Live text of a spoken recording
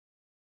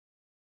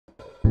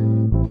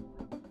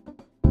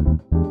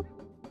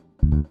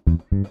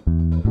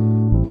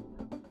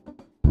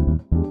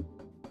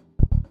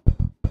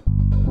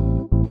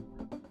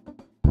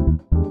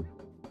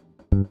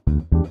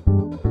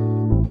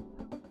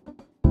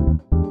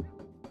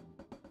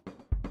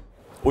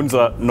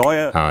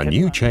Our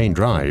new chain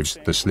drives,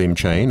 the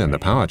Slimchain and the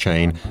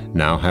Powerchain,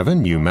 now have a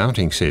new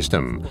mounting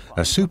system,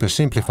 a super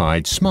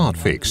simplified smart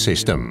fix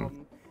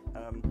system.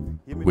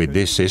 With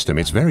this system,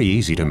 it's very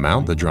easy to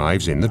mount the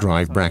drives in the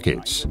drive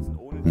brackets.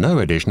 No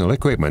additional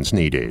equipment's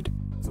needed.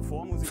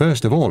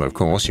 First of all, of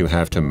course, you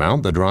have to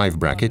mount the drive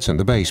brackets and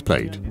the base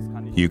plate.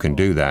 You can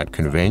do that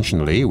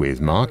conventionally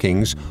with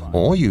markings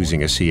or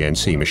using a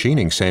CNC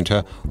machining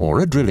center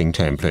or a drilling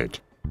template.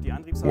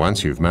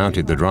 Once you've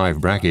mounted the drive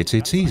brackets,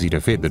 it's easy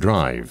to fit the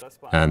drive,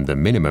 and the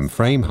minimum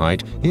frame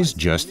height is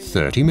just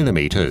 30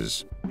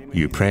 millimeters.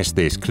 You press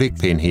this click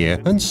pin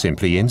here and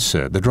simply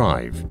insert the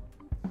drive.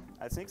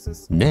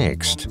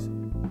 Next,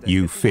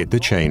 you fit the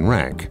chain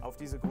rack.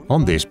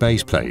 On this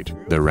base plate,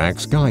 the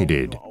rack's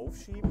guided.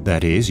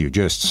 That is, you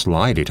just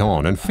slide it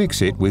on and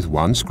fix it with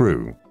one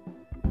screw.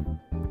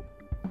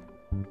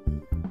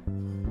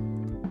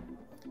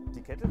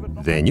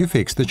 Then you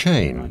fix the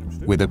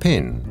chain with a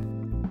pin.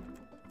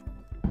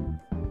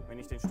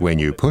 When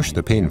you push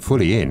the pin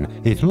fully in,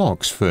 it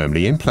locks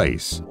firmly in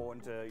place.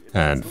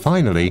 And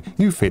finally,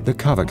 you fit the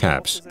cover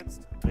caps,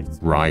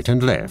 right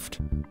and left.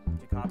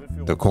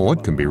 The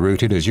cord can be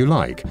routed as you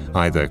like,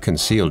 either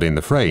concealed in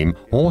the frame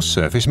or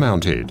surface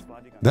mounted.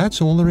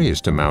 That's all there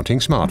is to mounting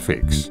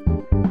SmartFix.